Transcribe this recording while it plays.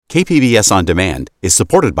KPBS On Demand is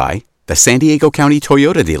supported by the San Diego County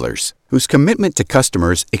Toyota dealers, whose commitment to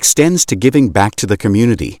customers extends to giving back to the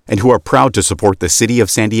community and who are proud to support the City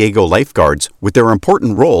of San Diego lifeguards with their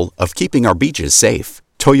important role of keeping our beaches safe.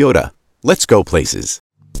 Toyota, let's go places.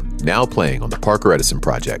 Now playing on the Parker Edison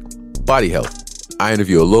Project. Body Health. I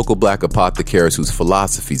interview a local Black apothecarist whose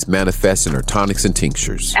philosophies manifest in her tonics and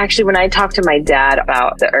tinctures. Actually, when I talk to my dad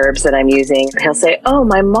about the herbs that I'm using, he'll say, "Oh,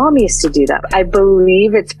 my mom used to do that." I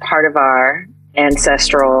believe it's part of our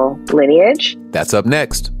ancestral lineage. That's up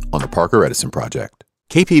next on the Parker Edison Project.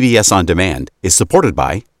 KPBS On Demand is supported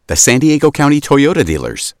by the San Diego County Toyota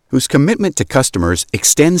dealers, whose commitment to customers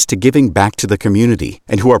extends to giving back to the community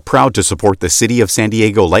and who are proud to support the City of San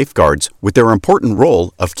Diego lifeguards with their important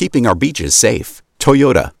role of keeping our beaches safe.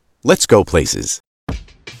 Toyota, let's go places.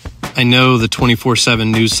 I know the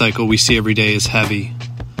 24/7 news cycle we see every day is heavy.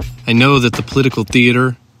 I know that the political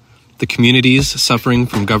theater, the communities suffering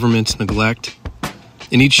from government neglect,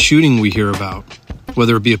 and each shooting we hear about,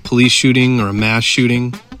 whether it be a police shooting or a mass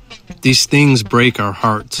shooting, these things break our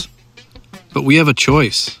hearts. But we have a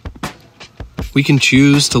choice. We can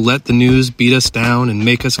choose to let the news beat us down and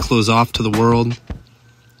make us close off to the world.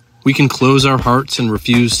 We can close our hearts and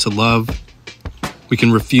refuse to love. We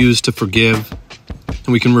can refuse to forgive.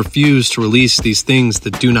 And we can refuse to release these things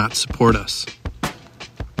that do not support us.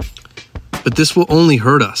 But this will only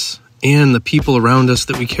hurt us and the people around us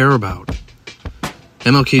that we care about.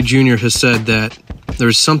 MLK Jr. has said that there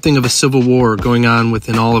is something of a civil war going on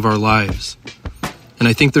within all of our lives. And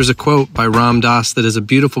I think there's a quote by Ram Dass that is a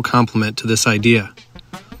beautiful complement to this idea,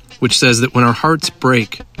 which says that when our hearts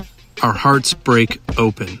break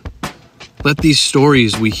open. Let these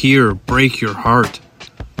stories we hear break your heart.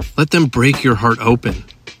 Let them break your heart open.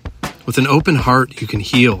 With an open heart, you can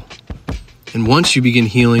heal. And once you begin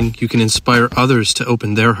healing, you can inspire others to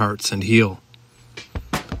open their hearts and heal.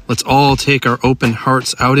 Let's all take our open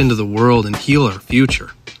hearts out into the world and heal our future.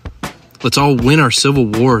 Let's all win our civil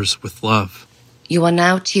wars with love. You are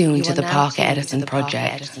now tuned to the Parker Edison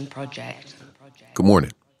Project. Good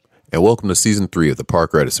morning, and welcome to Season 3 of the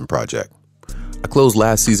Parker Edison Project. I closed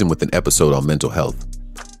last season with an episode on mental health.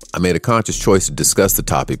 I made a conscious choice to discuss the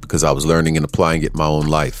topic because I was learning and applying it in my own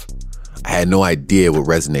life. I had no idea it would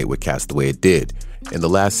resonate with cats the way it did. In the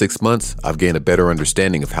last 6 months, I've gained a better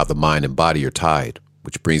understanding of how the mind and body are tied,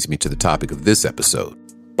 which brings me to the topic of this episode,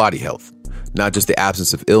 body health. Not just the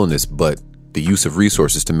absence of illness, but the use of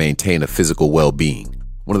resources to maintain a physical well-being.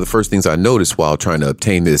 One of the first things I noticed while trying to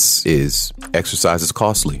obtain this is exercise is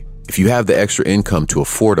costly. If you have the extra income to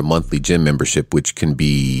afford a monthly gym membership, which can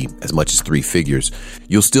be as much as 3 figures,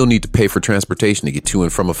 you'll still need to pay for transportation to get to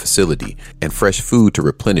and from a facility and fresh food to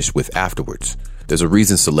replenish with afterwards. There's a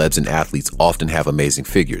reason celebs and athletes often have amazing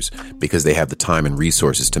figures, because they have the time and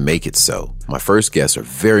resources to make it so. My first guests are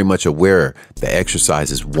very much aware that exercise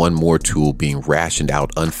is one more tool being rationed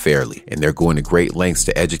out unfairly, and they're going to great lengths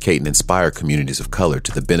to educate and inspire communities of color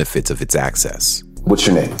to the benefits of its access. What's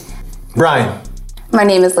your name? Brian. My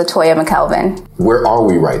name is Latoya McKelvin. Where are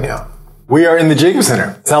we right now? We are in the Jacob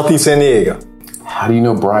Center, Southeast San Diego. How do you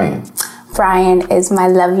know Brian? Brian is my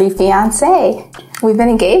lovely fiance. We've been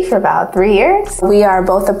engaged for about 3 years. We are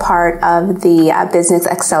both a part of the business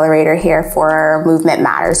accelerator here for Movement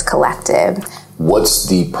Matters Collective. What's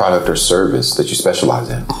the product or service that you specialize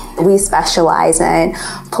in? We specialize in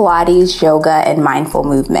Pilates, yoga, and mindful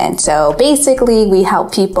movement. So basically, we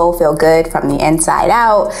help people feel good from the inside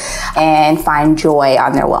out and find joy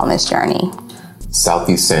on their wellness journey.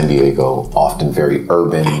 Southeast San Diego, often very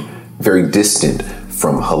urban, very distant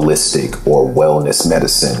from holistic or wellness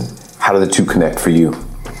medicine. How do the two connect for you?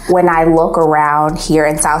 When I look around here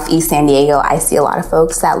in Southeast San Diego, I see a lot of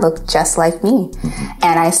folks that look just like me. Mm-hmm.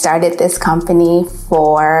 And I started this company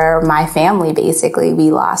for my family, basically. We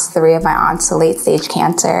lost 3 of my aunts to late-stage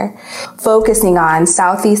cancer. Focusing on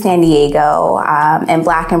Southeast San Diego and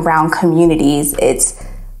Black and Brown communities, it's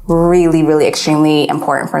really, really extremely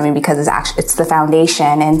important for me because it's the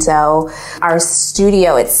foundation. And so our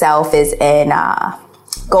studio itself is in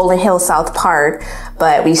Golden Hills South Park,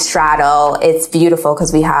 but we straddle. It's beautiful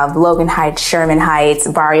because we have Logan Heights, Sherman Heights,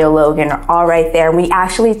 Barrio Logan all right there. We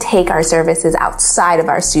actually take our services outside of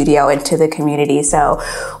our studio into the community. So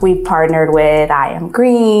we partnered with I Am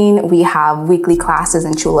Green. We have weekly classes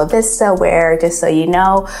in Chula Vista where, just so you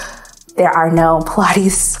know, there are no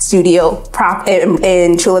Pilates studio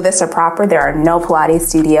in Chula Vista proper. There are no Pilates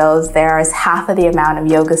studios. There is half of the amount of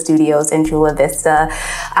yoga studios in Chula Vista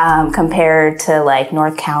compared to like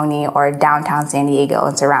North County or downtown San Diego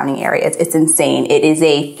and surrounding areas. It's insane. It is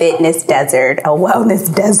a fitness desert, a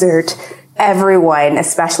wellness desert. Everyone,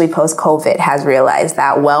 especially post-COVID, has realized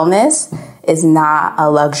that wellness is not a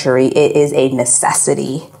luxury. It is a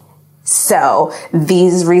necessity. So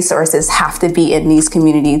these resources have to be in these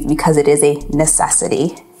communities because it is a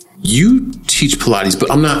necessity. You teach Pilates,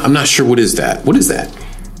 but I'm not sure what is that. What is that?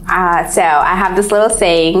 So I have this little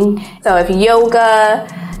saying. So if yoga,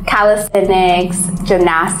 calisthenics,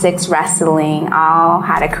 gymnastics, wrestling all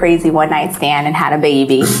had a crazy one-night stand and had a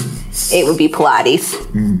baby, it would be Pilates.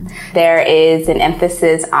 There is an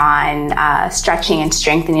emphasis on stretching and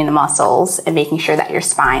strengthening the muscles and making sure that your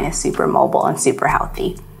spine is super mobile and super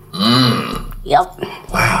healthy. Yep.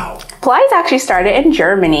 Wow. Pilates actually started in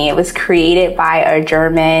Germany. It was created by a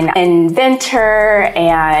German inventor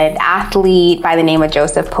and athlete by the name of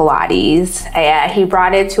Joseph Pilates. He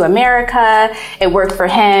brought it to America. It worked for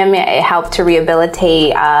him. It helped to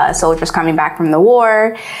rehabilitate soldiers coming back from the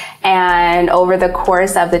war. And over the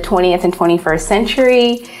course of the 20th and 21st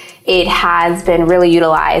century, it has been really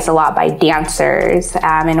utilized a lot by dancers.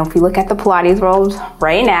 And if you look at the Pilates world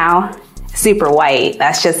right now, super white.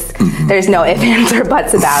 That's just, there's no ifs, ands, or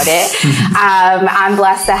buts about it. I'm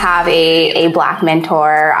blessed to have a Black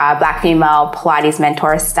mentor, Black female Pilates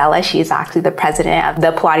mentor, Stella. She's actually the president of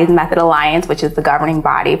the Pilates Method Alliance, which is the governing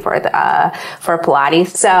body for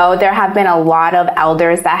Pilates. So there have been a lot of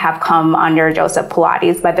elders that have come under Joseph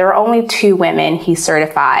Pilates, but there are only 2 women he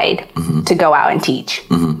certified to go out and teach.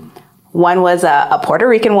 One was a Puerto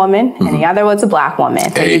Rican woman, and the other was a Black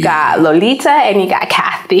woman. So you got Lolita and you got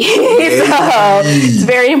Kathy. So it's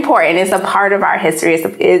very important. It's a part of our history.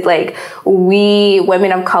 It's like we,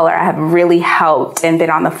 women of color, have really helped and been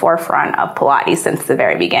on the forefront of Pilates since the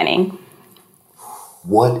very beginning.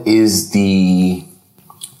 What is the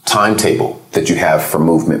timetable that you have for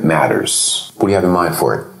Movement Matters? What do you have in mind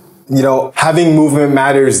for it? You know, having Movement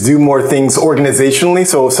Matters do more things organizationally.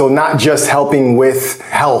 So not just helping with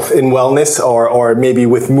health and wellness or maybe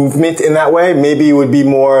with movement in that way. Maybe it would be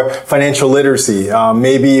more financial literacy.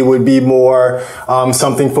 Maybe it would be more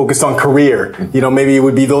something focused on career. You know, maybe it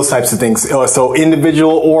would be those types of things. So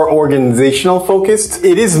individual or organizational focused.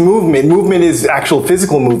 It is movement. Movement is actual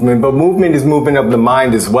physical movement, but movement is movement of the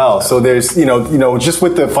mind as well. So there's, you know, just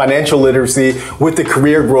with the financial literacy, with the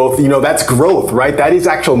career growth, you know, that's growth, right? That is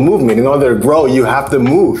actual movement. In order to grow, you have to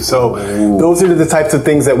move. So those are the types of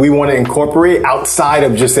things that we want to incorporate outside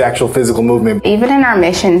of just the actual physical movement. Even in our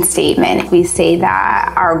mission statement, we say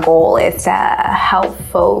that our goal is to help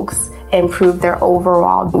folks improve their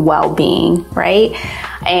overall well-being, right?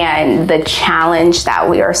 And the challenge that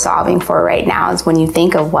we are solving for right now is when you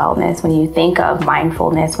think of wellness, when you think of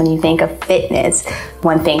mindfulness, when you think of fitness,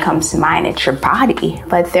 one thing comes to mind, it's your body.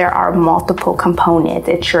 But there are multiple components.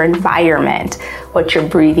 It's your environment, what you're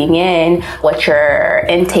breathing in, what you're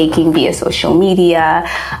intaking via social media,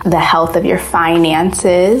 the health of your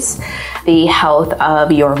finances, the health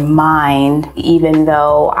of your mind. Even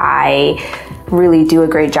though I really do a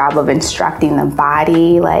great job of instructing the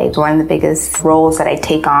body, like one of the biggest roles that I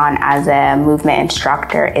take on as a movement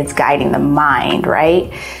instructor is guiding the mind,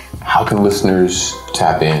 right? How can listeners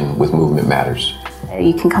tap in with Movement Matters?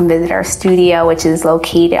 You can come visit our studio, which is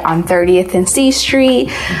located on 30th and C Street.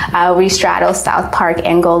 We straddle South Park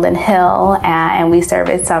and Golden Hill, and we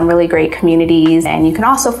service some really great communities. And you can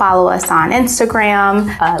also follow us on Instagram,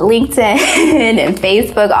 LinkedIn, and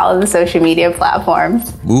Facebook, all of the social media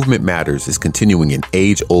platforms. Movement Matters is continuing an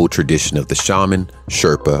age-old tradition of the shaman,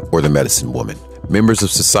 Sherpa, or the medicine woman. Members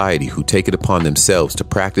of society who take it upon themselves to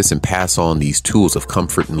practice and pass on these tools of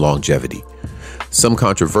comfort and longevity. Some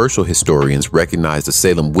controversial historians recognize the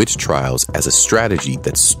Salem witch trials as a strategy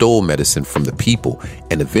that stole medicine from the people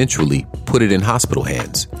and eventually put it in hospital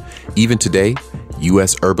hands. Even today,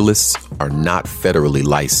 U.S. herbalists are not federally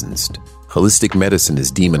licensed. Holistic medicine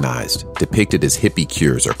is demonized, depicted as hippie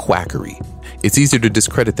cures or quackery. It's easier to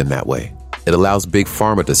discredit them that way. It allows Big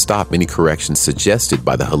Pharma to stop any corrections suggested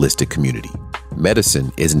by the holistic community.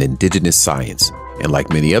 Medicine is an indigenous science, and like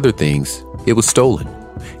many other things, it was stolen.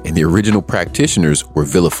 And the original practitioners were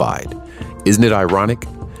vilified. Isn't it ironic?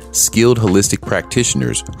 Skilled holistic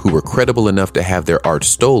practitioners who were credible enough to have their art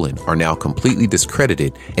stolen are now completely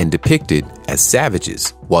discredited and depicted as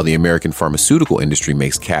savages, while the American pharmaceutical industry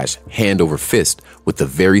makes cash hand over fist with the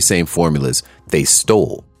very same formulas they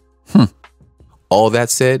stole. All that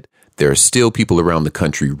said, there are still people around the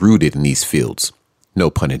country rooted in these fields. No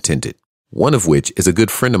pun intended. One of which is a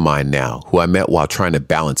good friend of mine now who I met while trying to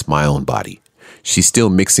balance my own body. She's still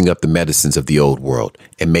mixing up the medicines of the old world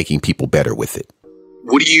and making people better with it.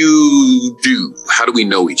 What do you do? How do we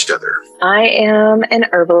know each other? I am an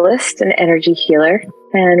herbalist, an energy healer,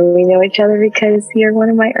 and we know each other because you're one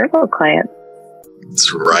of my herbal clients.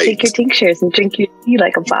 That's right. Take your tinctures and drink your tea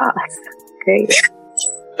like a boss. Great.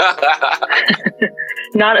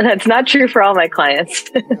 That's not true for all my clients.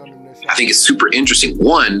 I think it's super interesting.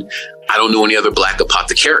 One, I don't know any other Black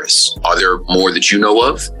apothecaries. Are there more that you know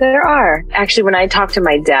of? There are. Actually, when I talk to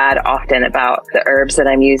my dad often about the herbs that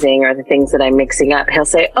I'm using or the things that I'm mixing up, he'll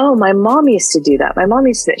say, oh, my mom used to do that. My mom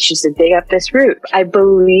used to, she used to dig up this root. I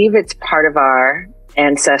believe it's part of our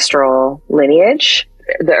ancestral lineage.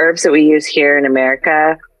 The herbs that we use here in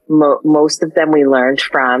America, most of them we learned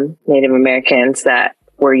from Native Americans that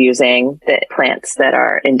were using the plants that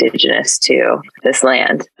are indigenous to this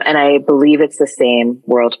land. And I believe it's the same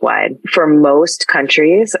worldwide. For most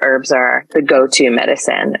countries, herbs are the go-to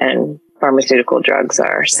medicine and pharmaceutical drugs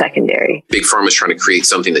are secondary. Big Pharma is trying to create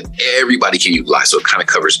something that everybody can utilize, so it kind of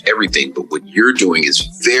covers everything. But what you're doing is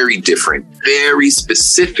very different, very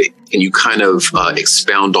specific. Can you kind of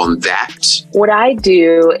expound on that? What I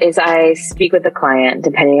do is I speak with the client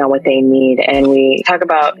depending on what they need, and we talk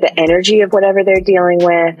about the energy of whatever they're dealing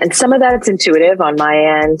with. And some of that's intuitive on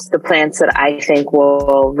my end, the plants that I think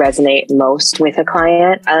will resonate most with a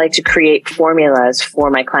client. I like to create formulas for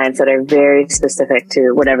my clients that are very specific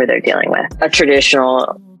to whatever they're dealing with. A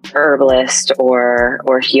traditional herbalist or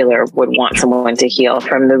healer would want someone to heal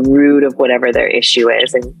from the root of whatever their issue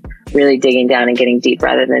is and really digging down and getting deep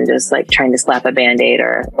rather than just like trying to slap a Band-Aid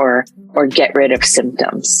or get rid of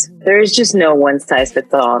symptoms. There is just no one size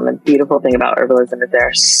fits all. And the beautiful thing about herbalism is there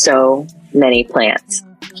are so many plants.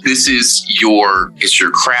 This is it's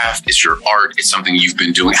your craft, it's your art, it's something you've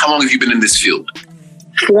been doing. How long have you been in this field?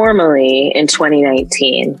 Formally in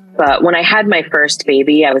 2019. But when I had my first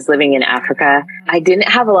baby, I was living in Africa. I didn't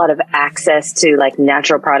have a lot of access to like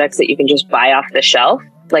natural products that you can just buy off the shelf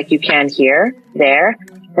like you can there.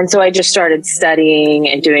 And so I just started studying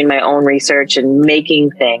and doing my own research and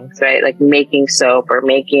making things, right? Like making soap or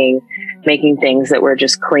making things that were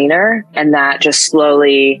just cleaner. And that just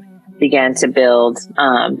slowly began to build.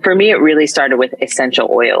 For me, it really started with essential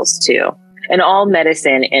oils too. And all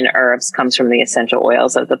medicine in herbs comes from the essential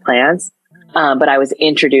oils of the plants. But I was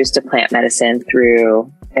introduced to plant medicine through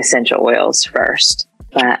essential oils first.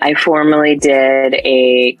 But I formally did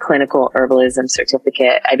a clinical herbalism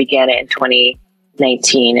certificate. I began it in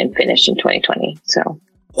 2019 and finished in 2020. So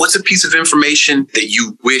what's a piece of information that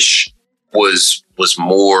you wish was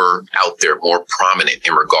more out there, more prominent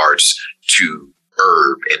in regards to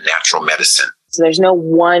herb and natural medicine? So there's no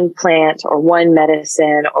one plant or one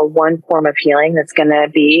medicine or one form of healing that's going to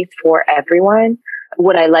be for everyone.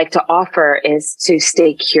 What I like to offer is to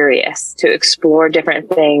stay curious, to explore different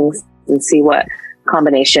things and see what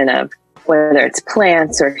combination of whether it's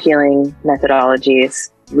plants or healing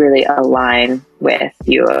methodologies really align with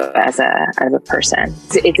you as a person.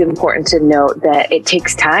 It's important to note that it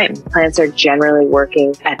takes time. Plants are generally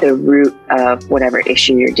working at the root of whatever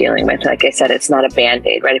issue you're dealing with. Like I said, it's not a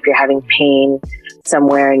Band-Aid, right? If you're having pain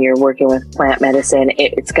somewhere and you're working with plant medicine,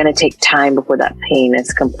 it's going to take time before that pain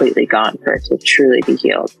is completely gone for it to truly be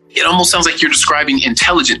healed. It almost sounds like you're describing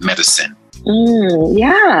intelligent medicine.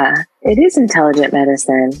 Yeah, it is intelligent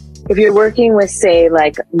medicine. If you're working with, say,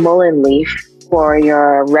 like mullein leaf for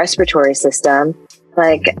your respiratory system,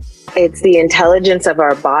 like it's the intelligence of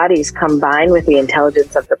our bodies combined with the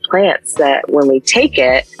intelligence of the plants that when we take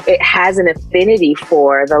it, it has an affinity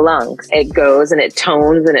for the lungs. It goes and it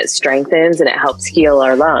tones and it strengthens and it helps heal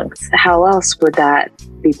our lungs. How else would that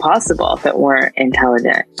be possible if it weren't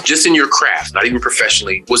intelligent? Just in your craft, not even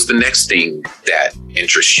professionally, what's the next thing that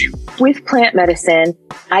interests you? With plant medicine,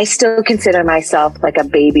 I still consider myself like a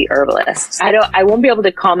baby herbalist. I won't be able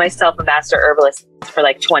to call myself a master herbalist for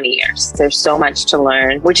like 20 years. There's so much to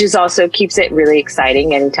learn, which is also keeps it really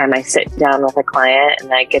exciting anytime I sit down with a client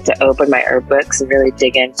and I get to open my herb books and really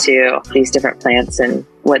dig into these different plants and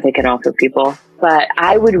what they can offer people. But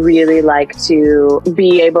I would really like to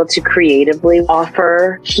be able to creatively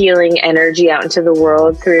offer healing energy out into the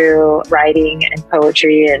world through writing and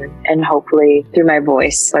poetry and hopefully through my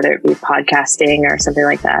voice, whether it be podcasting or something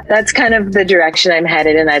like that. That's kind of the direction I'm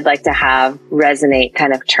headed, and I'd like to have Resonate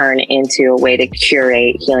kind of turn into a way to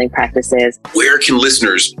curate healing practices. Where can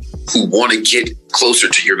listeners who want to get closer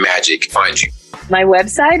to your magic find you? My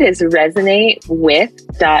website is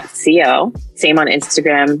resonatewith.co. Same on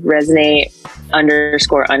Instagram,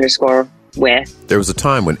 resonate__with. There was a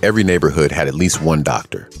time when every neighborhood had at least one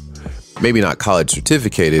doctor. Maybe not college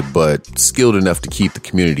certificated, but skilled enough to keep the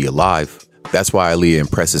community alive. That's why Aaliyah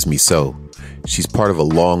impresses me so. She's part of a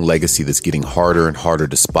long legacy that's getting harder and harder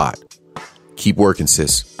to spot. Keep working,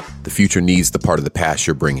 sis. The future needs the part of the past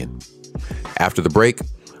you're bringing. After the break,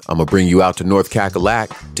 I'm going to bring you out to North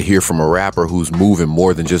Cackalack to hear from a rapper who's moving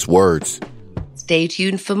more than just words. Stay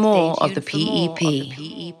tuned for more of the PEP.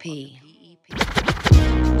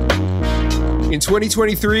 In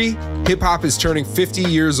 2023, hip-hop is turning 50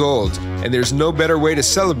 years old, and there's no better way to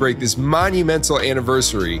celebrate this monumental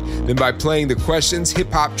anniversary than by playing the Questions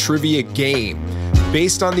Hip-Hop Trivia game,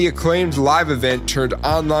 based on the acclaimed live event turned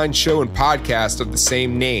online show and podcast of the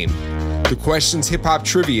same name. The Questions Hip-Hop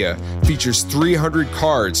Trivia features 300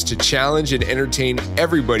 cards to challenge and entertain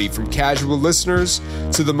everybody from casual listeners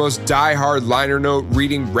to the most die-hard liner note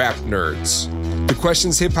reading rap nerds. The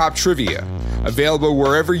Questions Hip-Hop Trivia, available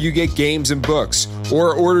wherever you get games and books,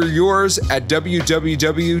 or order yours at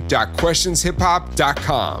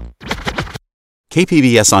www.questionshiphop.com.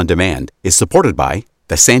 KPBS On Demand is supported by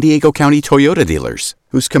the San Diego County Toyota dealers,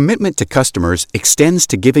 whose commitment to customers extends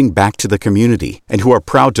to giving back to the community and who are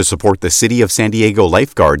proud to support the City of San Diego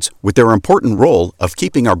lifeguards with their important role of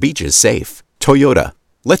keeping our beaches safe. Toyota,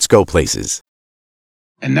 let's go places.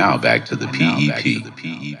 And now back to the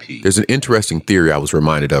PEP. There's an interesting theory I was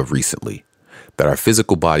reminded of recently, that our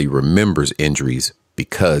physical body remembers injuries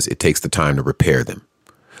because it takes the time to repair them.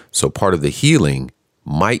 So part of the healing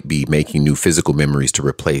might be making new physical memories to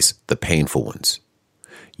replace the painful ones.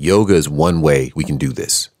 Yoga is one way we can do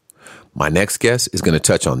this. My next guest is going to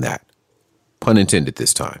touch on that. Pun intended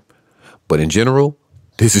this time. But in general,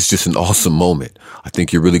 this is just an awesome moment. I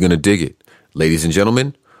think you're really going to dig it. Ladies and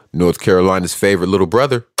gentlemen, North Carolina's favorite little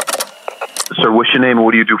brother. Sir, what's your name and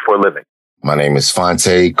what do you do for a living? My name is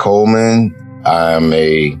Phonte Coleman. I'm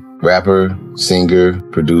a rapper, singer,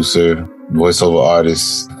 producer, voiceover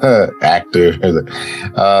artist, actor.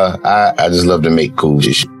 I just love to make cool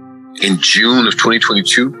shit. In June of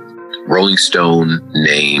 2022, Rolling Stone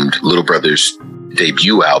named Little Brother's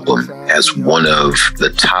debut album as one of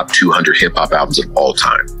the top 200 hip-hop albums of all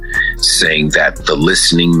time, saying that the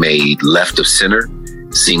listening made Left of Center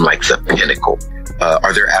seemed like the pinnacle.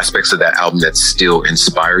 Are there aspects of that album that still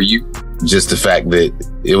inspire you? Just the fact that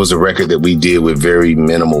it was a record that we did with very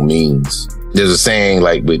minimal means. There's a saying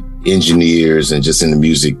like with engineers and just in the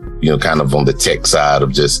music, kind of on the tech side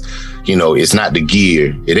of just, it's not the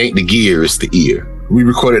gear. It ain't the gear, it's the ear. We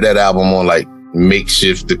recorded that album on like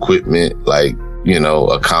makeshift equipment, like,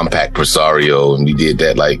 a compact Presario. And we did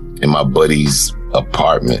that like in my buddy's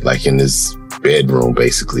apartment, like in his bedroom,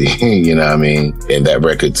 basically, you know what I mean? And that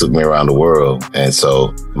record took me around the world. And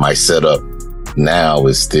so my setup now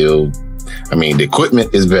is still, the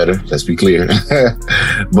equipment is better, let's be clear,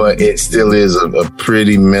 but it still is a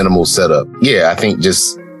pretty minimal setup. Yeah, I think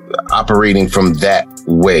just operating from that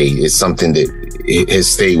way is something that it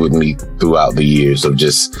has stayed with me throughout the years of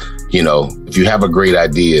just, if you have a great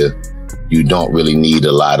idea, you don't really need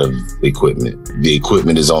a lot of equipment. The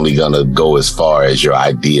equipment is only going to go as far as your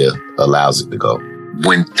idea allows it to go.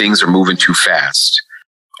 When things are moving too fast,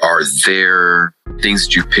 are there things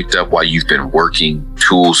that you've picked up while you've been working,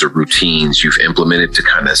 tools or routines you've implemented to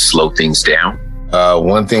kind of slow things down?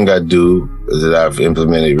 One thing I do that I've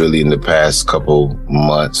implemented really in the past couple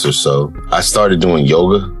months or so, I started doing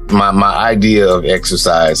yoga. My idea of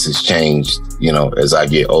exercise has changed, as I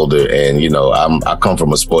get older. And, I come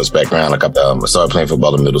from a sports background. Like I started playing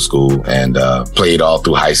football in middle school and played all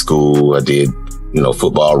through high school. I did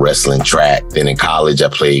football, wrestling, track. Then in college, I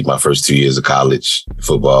played my first 2 years of college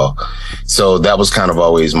football. So that was kind of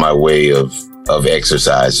always my way of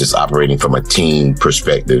exercise, just operating from a team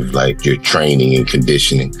perspective, like your training and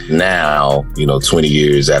conditioning. Now, 20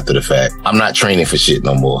 years after the fact, I'm not training for shit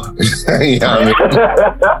no more. You know what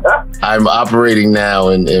I mean? I'm operating now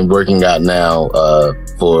and working out now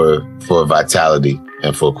for vitality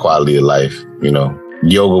and for quality of life,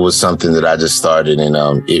 Yoga was something that I just started and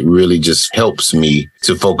it really just helps me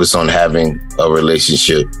to focus on having a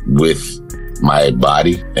relationship with my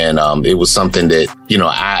body. And it was something that,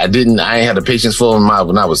 I ain't had the patience for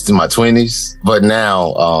when I was in my 20s. But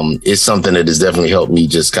now it's something that has definitely helped me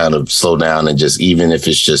just kind of slow down and just, even if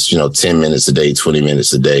it's just, 10 minutes a day, 20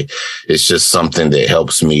 minutes a day, it's just something that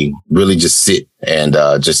helps me really just sit and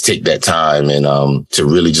just take that time and to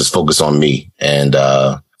really just focus on me. And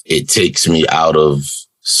it takes me out of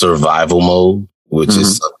survival mode, which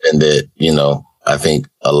is something that, I think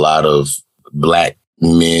a lot of Black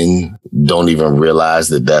men don't even realize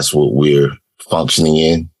that that's what we're functioning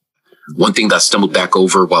in. One thing that I stumbled back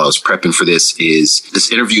over while I was prepping for this is this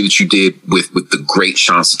interview that you did with the great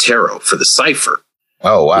Sean Sotero for The Cypher.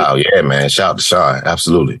 Oh, wow. Yeah, man. Shout out to Sean.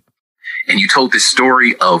 Absolutely. And you told this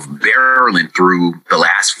story of barreling through the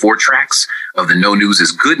last 4 tracks of the No News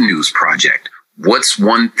is Good News project. What's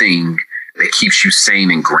one thing that keeps you sane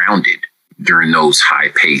and grounded during those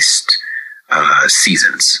high-paced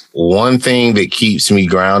seasons? One thing that keeps me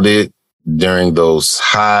grounded during those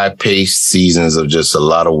high-paced seasons of just a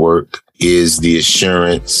lot of work is the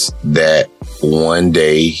assurance that one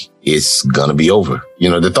day it's gonna be over. You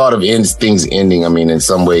know, the thought of things ending, I mean, in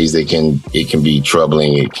some ways it can be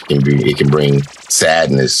troubling. It can bring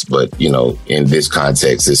sadness, but you know, in this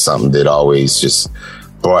context, it's something that always just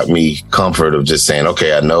brought me comfort of just saying,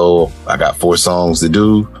 okay, I know I got 4 songs to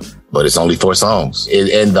do, but it's only 4 songs.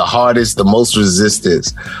 And the most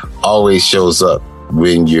resistance always shows up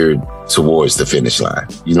when you're towards the finish line.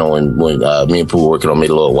 You know, when me and Pooh were working on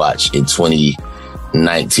Made a Lord Watch in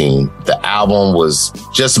 2019, the album was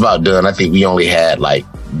just about done. I think we only had like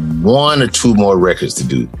 1 or 2 more records to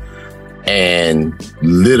do. And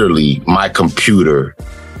literally my computer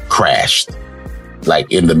crashed.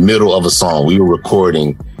 Like in the middle of a song, we were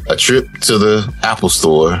recording a trip to the Apple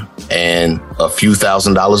store, and a few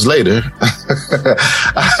 $1,000s later,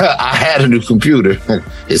 I had a new computer.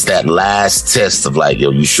 It's that last test of like,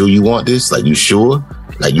 yo, you sure you want this? Like, you sure?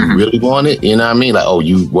 Like, you really want it? You know what I mean? Like, oh,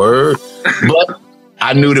 you word? But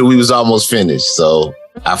I knew that we was almost finished, so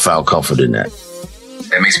I found comfort in that.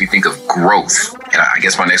 That makes me think of growth. And I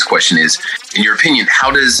guess my next question is, in your opinion,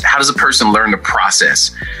 how does a person learn to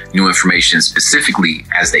process new information, specifically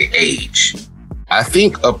as they age? I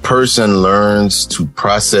think a person learns to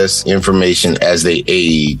process information as they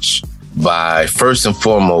age by, first and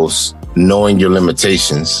foremost, knowing your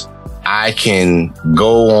limitations. I can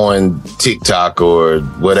go on TikTok or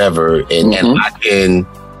whatever, and I can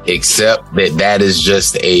accept that is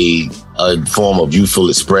just a form of youthful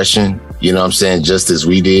expression. You know what I'm saying? Just as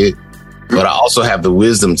we did. But I also have the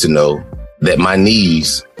wisdom to know that my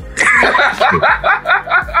knees,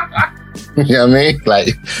 you know what I mean?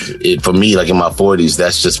 Like, for me, like in my 40s,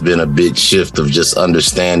 that's just been a big shift of just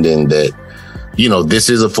understanding that, you know, this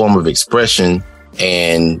is a form of expression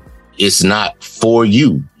and it's not for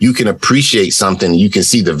you. You can appreciate something, you can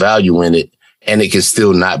see the value in it, and it can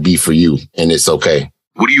still not be for you. And it's okay.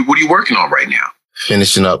 What are you working on right now?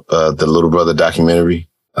 Finishing up the Little Brother documentary,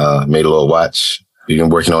 Made a Lord Watch. We've been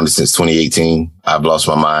working on it since 2018. I've lost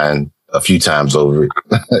my mind a few times over it.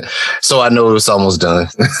 So I know it's almost done.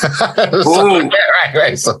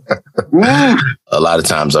 Right. So, a lot of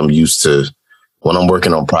times I'm used to, when I'm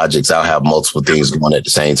working on projects, I'll have multiple things going at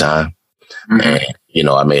the same time. And, you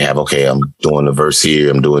know, I may have, okay, I'm doing a verse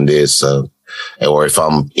here, I'm doing this. Or if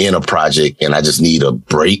I'm in a project and I just need a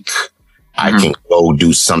break, I can go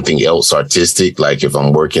do something else artistic. Like if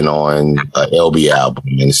I'm working on a LB album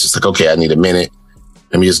and it's just like, okay, I need a minute.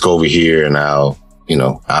 Let me just go over here and I'll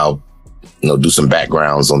do some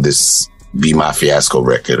backgrounds on this Be My Fiasco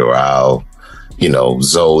record, or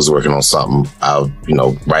Zoe's working on something. I'll,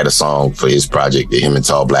 write a song for his project that him and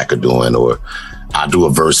Tall Black are doing, or I'll do a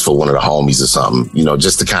verse for one of the homies or something,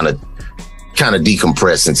 just to kind of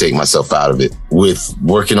decompress and take myself out of it. With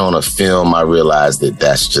working on a film, I realized that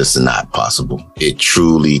that's just not possible. It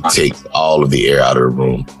truly takes all of the air out of the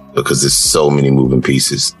room because there's so many moving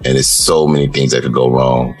pieces and there's so many things that could go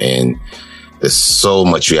wrong. And there's so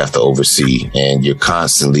much you have to oversee, and you're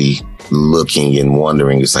constantly looking and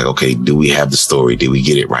wondering. It's like, okay, do we have the story? Did we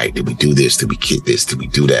get it right? Did we do this? Did we get this? Did we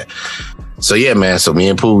do that? So yeah, man. So me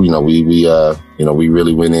and Pooh, we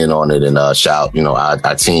really went in on it, and shout,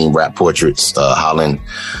 our team, Rap Portraits, Holland,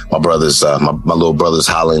 my brothers, my little brothers,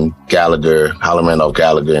 Holland Randolph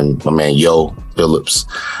Gallagher, and my man Yo Phillips,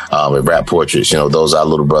 at Rap Portraits. Those are our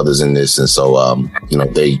little brothers in this, and so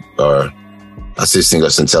they are assisting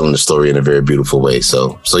us in telling the story in a very beautiful way.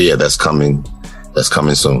 So yeah, that's coming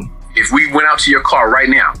soon. If we went out to your car right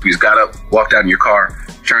now, you just got up, walked out in your car,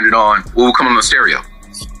 turned it on, what will come on the stereo?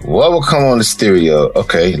 What will come on the stereo?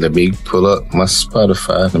 Okay, let me pull up my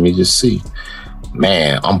Spotify. Let me just see.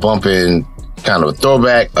 Man, I'm bumping kind of a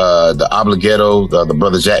throwback, the Obligato, the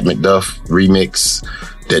Brother Jack McDuff remix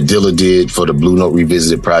that Dilla did for the Blue Note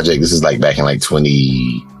Revisited project. This is like back in like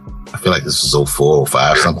I feel like this was 04,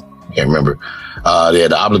 05, something. I can't remember. The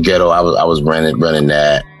Obligato, I was running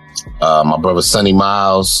that. My brother Sonny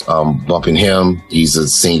Miles, bumping him. He's a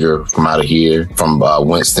singer from out of here, from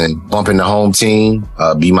Winston. Bumping the home team,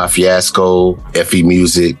 Be My Fiasco, FE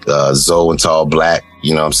Music, Zoe and Tall Black.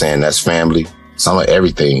 You know what I'm saying? That's family. Some of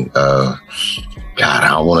everything. God, I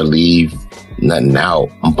don't want to leave nothing out.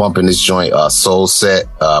 I'm bumping this joint, Soul Set,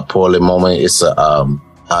 Poorly Moment. It's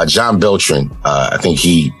John Beltran. I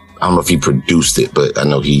don't know if he produced it, but I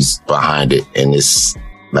know he's behind it. And it's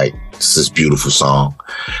this beautiful song.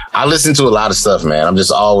 I listen to a lot of stuff, man. I'm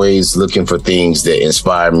just always looking for things that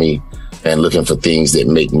inspire me and looking for things that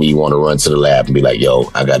make me want to run to the lab and be like, yo,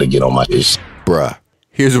 I got to get on my ish. Bruh,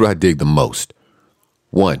 here's what I dig the most.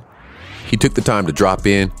 1, he took the time to drop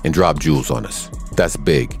in and drop jewels on us. That's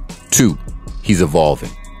big. 2, he's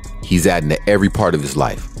evolving. He's adding to every part of his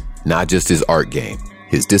life, not just his art game,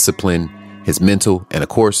 his discipline, his mental, and of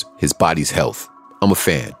course, his body's health. I'm a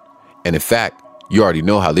fan. And in fact, you already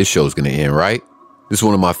know how this show is going to end, right? This is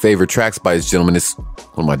one of my favorite tracks by this gentleman.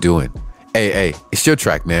 What am I doing? Hey, it's your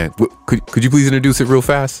track, man. Could you please introduce it real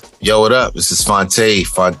fast? Yo, what up? This is Fontigalo,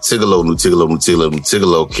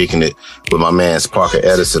 kicking it with my man's Parker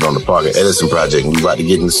Edison on the Parker Edison Project. We about to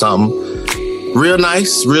get into something real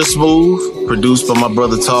nice, real smooth, produced by my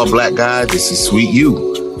brother Tall Black Guy. This is Sweet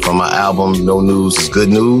You from my album No News is Good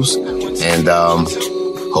News. And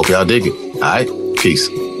hope y'all dig it. All right? Peace.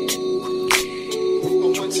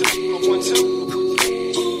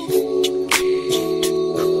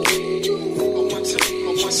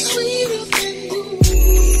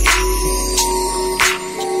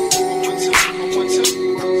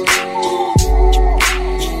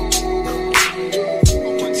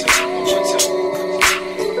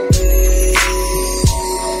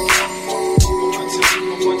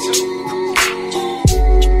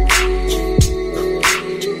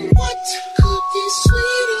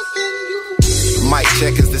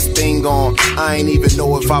 I ain't even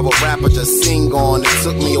know if I would rap or just sing on. It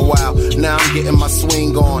took me a while, now I'm getting my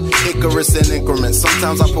swing on. Icarus in increments,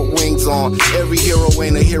 sometimes I put wings on. Every hero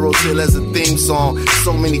ain't a hero till there's a theme song.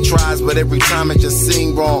 So many tries, but every time it just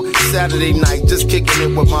sing wrong. Saturday night, just kicking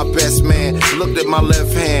it with my best man. Looked at my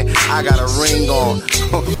left hand, I got a ring on.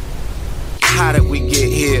 How did we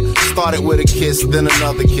get here? Started with a kiss, then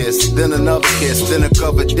another kiss, then another kiss, then a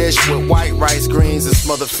covered dish with white rice, greens, and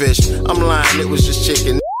smothered fish. I'm lying, it was just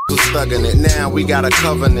chicken. Was stuck in it. Now we got a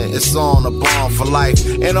covenant. It's on a bond for life.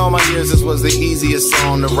 In all my years, this was the easiest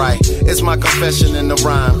song to write. It's my confession in the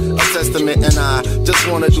rhyme, a testament, and I just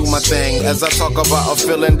want to do my thing as I talk about a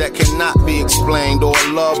feeling that cannot be explained, or a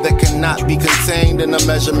love that cannot be contained in a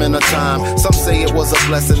measurement of time. Some say it was a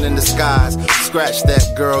blessing in disguise. Scratch that,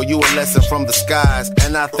 girl, you a lesson from the skies.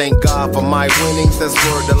 And I thank God for my winnings. That's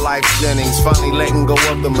word to Life Jennings. Finally letting go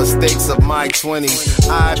of the mistakes of my 20s.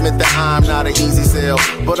 I admit that I'm not an easy sell,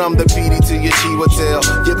 but I'm the PD to your Chiwa tail.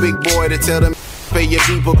 Your big boy to tell them pay your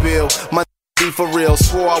beeper bill. My be for real,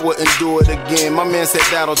 swore I wouldn't do it again. My man said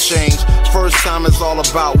that'll change. First time is all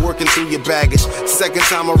about working through your baggage. Second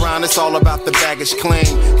time around, it's all about the baggage claim.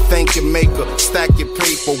 Thank your maker, stack your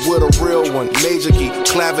paper with a real one. Major key,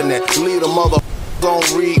 clavinet, lead a mother.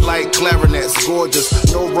 Don't read like clarinets, gorgeous.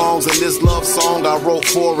 No wrongs in this love song I wrote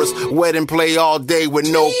for us. Wedding play all day with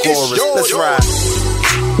no chorus. Let's ride.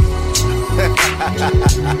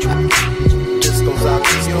 This goes out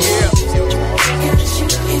to you.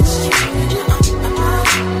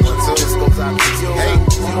 This goes out to you. Hey,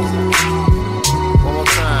 one more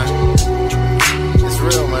time. It's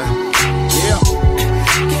real, man. Yeah.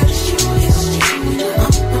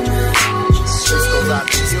 This goes out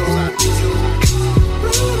to you.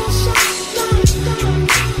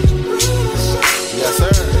 Yes,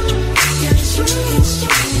 sir.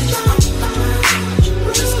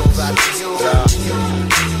 This goes out to you.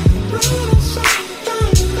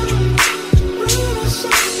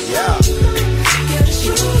 Yeah.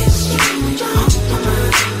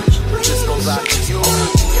 This goes out to you.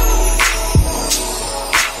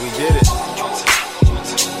 We did it.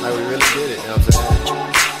 Like, we really did it, you know what I'm saying?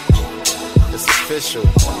 It's official.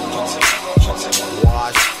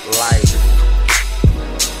 Wash life.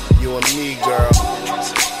 You and me, girl.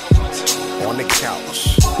 On the couch.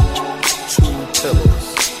 2 pillows.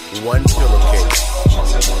 1 pillowcase.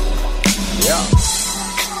 Yeah.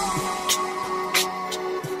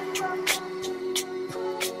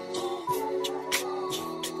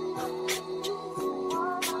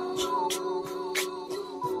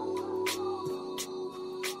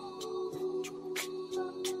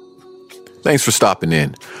 Thanks for stopping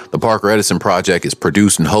in. The Parker Edison Project is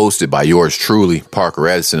produced and hosted by yours truly, Parker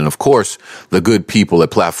Edison, and of course, the good people at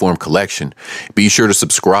Platform Collection. Be sure to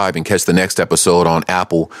subscribe and catch the next episode on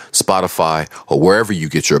Apple, Spotify, or wherever you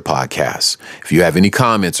get your podcasts. If you have any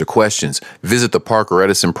comments or questions, visit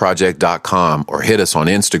theparkeredisonproject.com or hit us on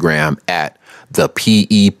Instagram at the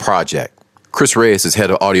PE Project. Chris Reyes is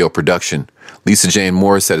head of audio production. Lisa Jane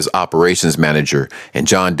Morissette is operations manager, and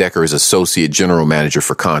John Decker is associate general manager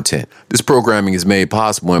for content. This programming is made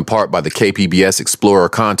possible in part by the KPBS Explorer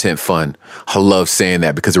Content Fund. I love saying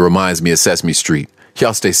that because it reminds me of Sesame Street.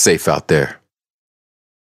 Y'all stay safe out there.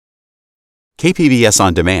 KPBS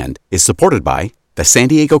On Demand is supported by the San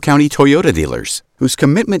Diego County Toyota dealers, whose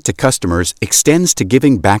commitment to customers extends to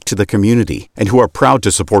giving back to the community and who are proud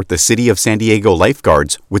to support the City of San Diego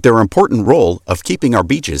lifeguards with their important role of keeping our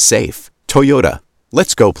beaches safe. Toyota,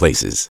 let's go places.